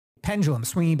pendulum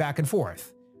swinging back and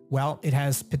forth. Well, it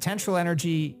has potential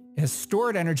energy, it has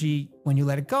stored energy when you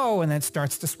let it go, and then it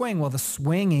starts to swing. Well, the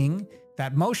swinging,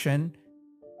 that motion,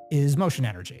 is motion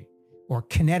energy, or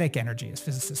kinetic energy, as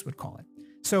physicists would call it.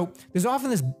 So there's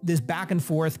often this back and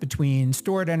forth between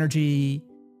stored energy,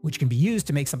 which can be used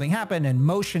to make something happen, and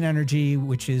motion energy,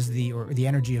 which is the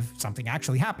energy of something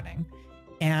actually happening.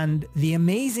 And the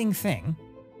amazing thing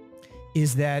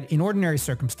is that in ordinary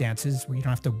circumstances, where you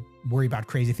don't have to worry about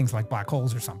crazy things like black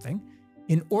holes or something,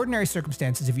 in ordinary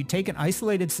circumstances, if you take an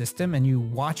isolated system and you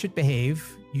watch it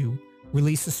behave, you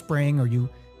release a spring or you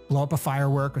blow up a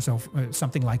firework or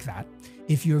something like that,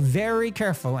 if you're very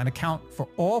careful and account for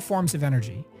all forms of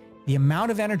energy, the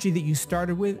amount of energy that you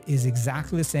started with is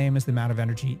exactly the same as the amount of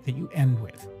energy that you end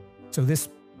with. So this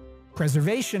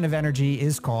preservation of energy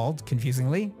is called,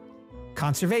 confusingly,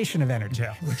 conservation of energy,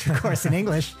 which of course in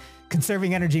English,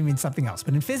 conserving energy means something else.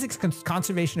 But in physics,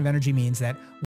 conservation of energy means that